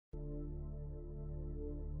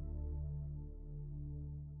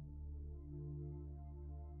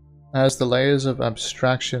As the layers of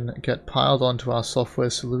abstraction get piled onto our software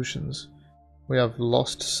solutions, we have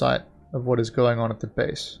lost sight of what is going on at the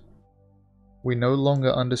base. We no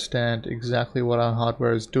longer understand exactly what our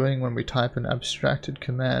hardware is doing when we type an abstracted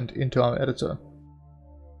command into our editor.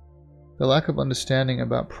 The lack of understanding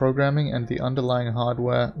about programming and the underlying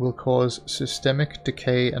hardware will cause systemic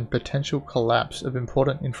decay and potential collapse of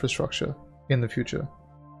important infrastructure in the future.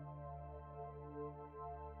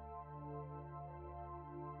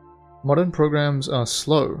 Modern programs are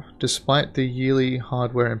slow despite the yearly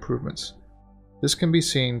hardware improvements. This can be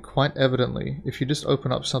seen quite evidently if you just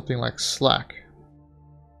open up something like Slack.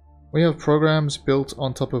 We have programs built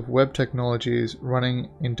on top of web technologies running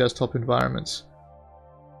in desktop environments.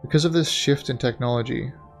 Because of this shift in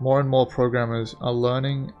technology, more and more programmers are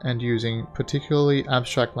learning and using particularly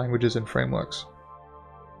abstract languages and frameworks.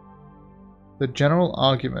 The general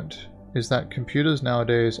argument is that computers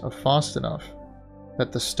nowadays are fast enough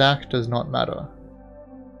that the stack does not matter.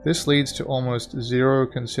 This leads to almost zero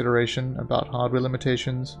consideration about hardware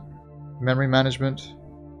limitations, memory management,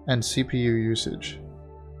 and CPU usage.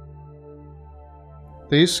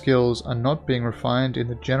 These skills are not being refined in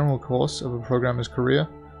the general course of a programmer's career,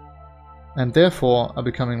 and therefore are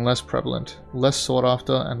becoming less prevalent, less sought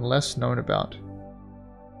after, and less known about.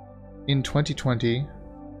 In 2020,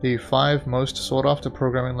 the 5 most sought after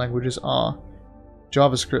programming languages are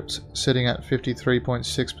JavaScript sitting at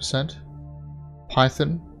 53.6%,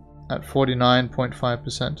 Python at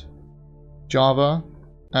 49.5%, Java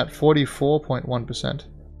at 44.1%,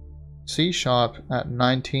 C# at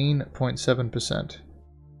 19.7%,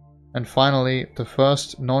 and finally the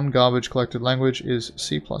first non-garbage collected language is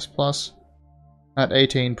C++ at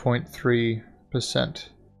 18.3%.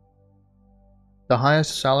 The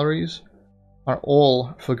highest salaries are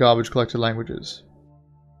all for garbage collected languages,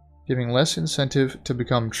 giving less incentive to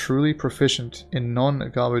become truly proficient in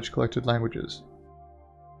non-garbage collected languages.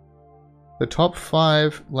 The top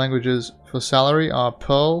 5 languages for salary are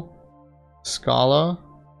Perl, Scala,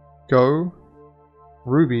 Go,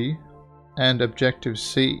 Ruby, and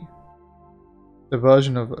Objective-C. The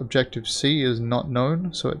version of Objective-C is not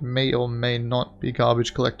known, so it may or may not be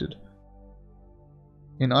garbage collected.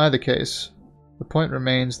 In either case, the point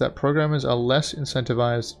remains that programmers are less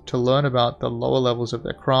incentivized to learn about the lower levels of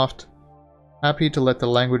their craft, happy to let the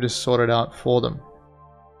languages sort it out for them.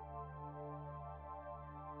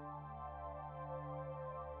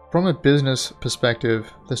 From a business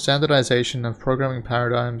perspective, the standardization of programming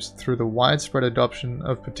paradigms through the widespread adoption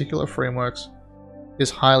of particular frameworks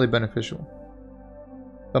is highly beneficial.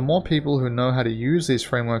 The more people who know how to use these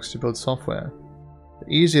frameworks to build software,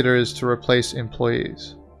 the easier it is to replace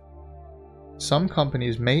employees. Some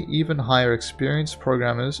companies may even hire experienced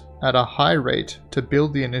programmers at a high rate to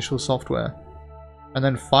build the initial software, and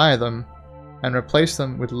then fire them and replace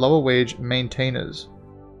them with lower wage maintainers.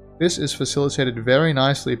 This is facilitated very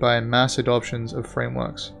nicely by mass adoptions of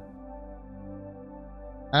frameworks.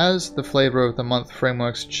 As the flavor of the month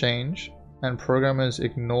frameworks change, and programmers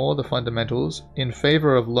ignore the fundamentals in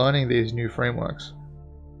favor of learning these new frameworks,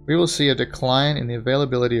 we will see a decline in the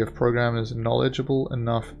availability of programmers knowledgeable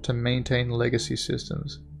enough to maintain legacy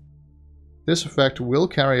systems. This effect will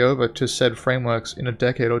carry over to said frameworks in a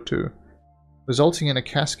decade or two, resulting in a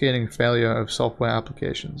cascading failure of software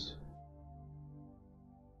applications.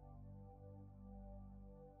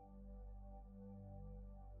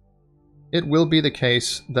 It will be the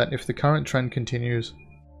case that if the current trend continues,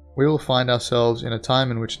 we will find ourselves in a time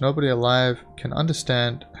in which nobody alive can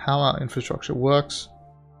understand how our infrastructure works,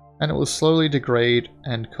 and it will slowly degrade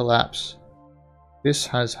and collapse. This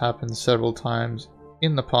has happened several times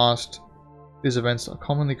in the past. These events are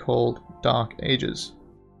commonly called Dark Ages.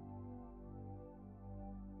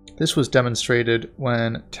 This was demonstrated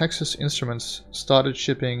when Texas Instruments started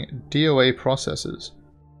shipping DOA processors.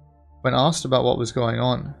 When asked about what was going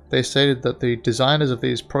on, they stated that the designers of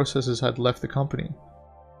these processors had left the company,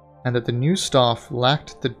 and that the new staff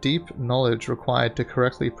lacked the deep knowledge required to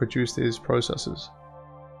correctly produce these processors.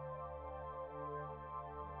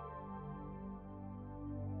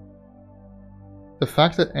 The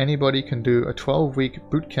fact that anybody can do a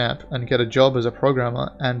 12-week bootcamp and get a job as a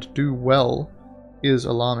programmer and do well is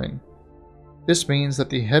alarming. This means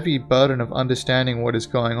that the heavy burden of understanding what is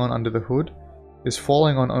going on under the hood is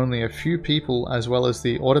falling on only a few people, as well as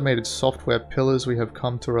the automated software pillars we have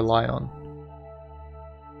come to rely on.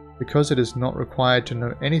 Because it is not required to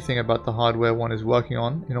know anything about the hardware one is working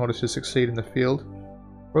on in order to succeed in the field,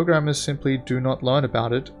 programmers simply do not learn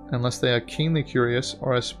about it unless they are keenly curious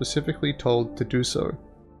or are specifically told to do so.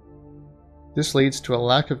 This leads to a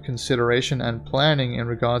lack of consideration and planning in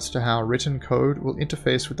regards to how written code will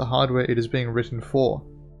interface with the hardware it is being written for.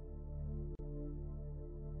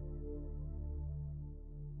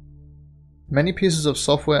 Many pieces of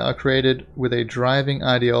software are created with a driving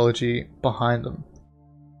ideology behind them,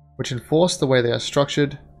 which enforce the way they are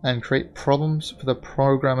structured and create problems for the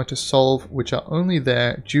programmer to solve, which are only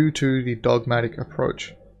there due to the dogmatic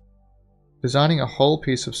approach. Designing a whole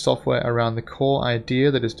piece of software around the core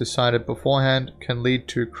idea that is decided beforehand can lead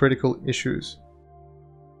to critical issues.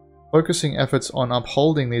 Focusing efforts on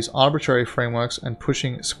upholding these arbitrary frameworks and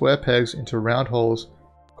pushing square pegs into round holes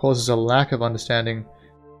causes a lack of understanding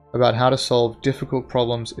about how to solve difficult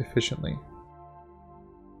problems efficiently.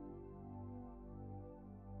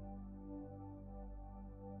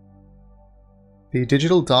 The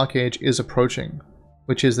digital dark age is approaching,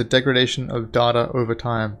 which is the degradation of data over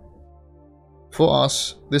time. For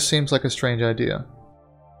us, this seems like a strange idea.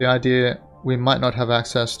 The idea we might not have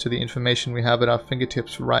access to the information we have at our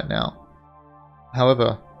fingertips right now.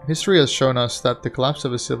 However, history has shown us that the collapse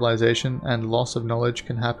of a civilization and loss of knowledge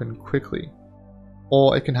can happen quickly,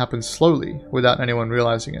 or it can happen slowly without anyone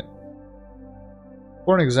realizing it.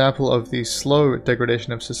 For an example of the slow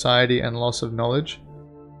degradation of society and loss of knowledge,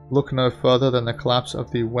 look no further than the collapse of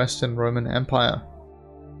the Western Roman Empire.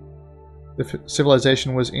 The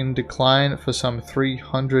civilization was in decline for some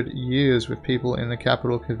 300 years, with people in the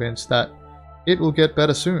capital convinced that it will get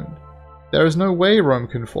better soon. There is no way Rome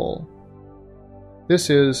can fall. This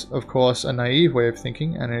is, of course, a naive way of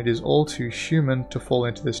thinking, and it is all too human to fall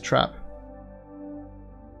into this trap.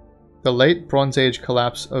 The late Bronze Age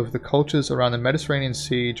collapse of the cultures around the Mediterranean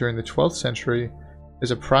Sea during the 12th century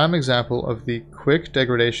is a prime example of the quick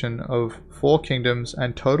degradation of 4 kingdoms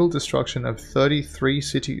and total destruction of 33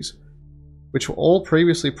 cities, which were all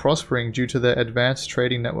previously prospering due to their advanced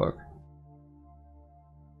trading network.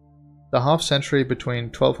 The half-century between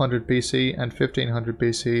 1200 BC and 1500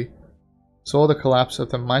 BC saw the collapse of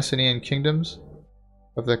the Mycenaean kingdoms,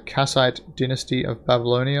 of the Kassite dynasty of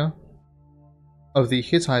Babylonia, of the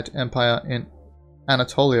Hittite Empire in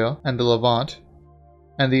Anatolia and the Levant,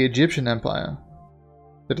 and the Egyptian Empire,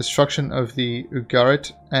 the destruction of the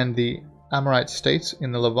Ugarit and the Amorite states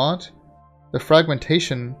in the Levant, the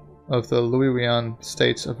fragmentation of the Luwian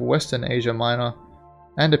states of Western Asia Minor,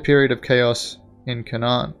 and a period of chaos in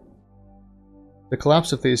Canaan. The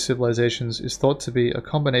collapse of these civilizations is thought to be a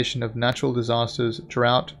combination of natural disasters,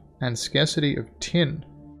 drought, and scarcity of tin,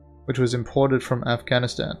 which was imported from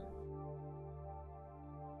Afghanistan.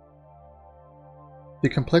 The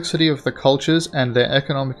complexity of the cultures and their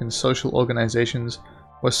economic and social organizations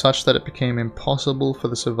was such that it became impossible for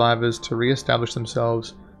the survivors to re-establish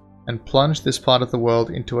themselves and plunge this part of the world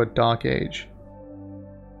into a dark age.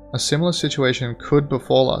 A similar situation could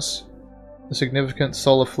befall us. A significant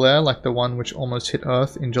solar flare like the one which almost hit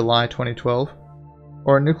Earth in July 2012,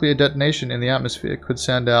 or a nuclear detonation in the atmosphere could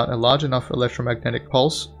send out a large enough electromagnetic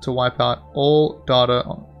pulse to wipe out all data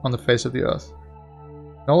on the face of the Earth.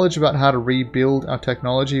 Knowledge about how to rebuild our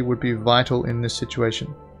technology would be vital in this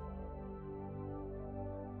situation.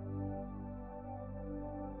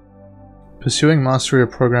 Pursuing mastery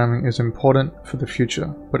of programming is important for the future,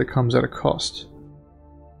 but it comes at a cost.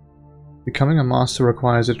 Becoming a master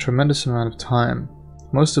requires a tremendous amount of time,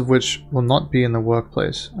 most of which will not be in the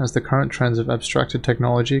workplace, as the current trends of abstracted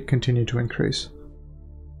technology continue to increase.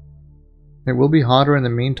 It will be harder in the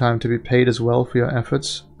meantime to be paid as well for your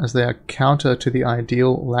efforts, as they are counter to the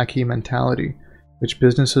ideal lackey mentality, which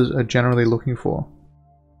businesses are generally looking for.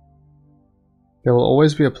 There will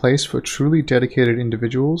always be a place for truly dedicated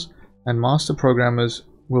individuals, and master programmers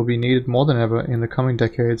will be needed more than ever in the coming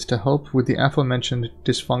decades to help with the aforementioned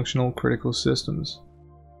dysfunctional critical systems.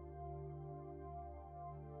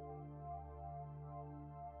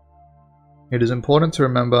 It is important to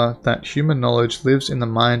remember that human knowledge lives in the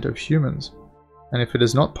mind of humans, and if it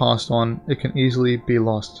is not passed on, it can easily be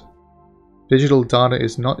lost. Digital data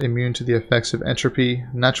is not immune to the effects of entropy,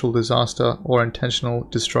 natural disaster, or intentional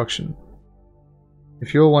destruction.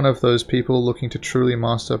 If you are one of those people looking to truly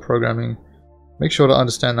master programming, make sure to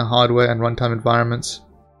understand the hardware and runtime environments,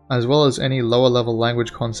 as well as any lower-level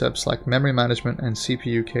language concepts like memory management and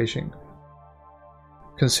CPU caching.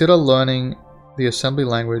 Consider learning the assembly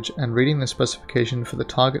language and reading the specification for the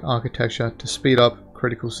target architecture to speed up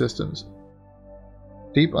critical systems.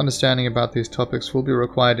 Deep understanding about these topics will be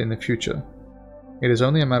required in the future. It is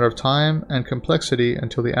only a matter of time and complexity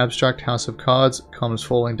until the abstract house of cards comes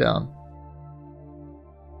falling down.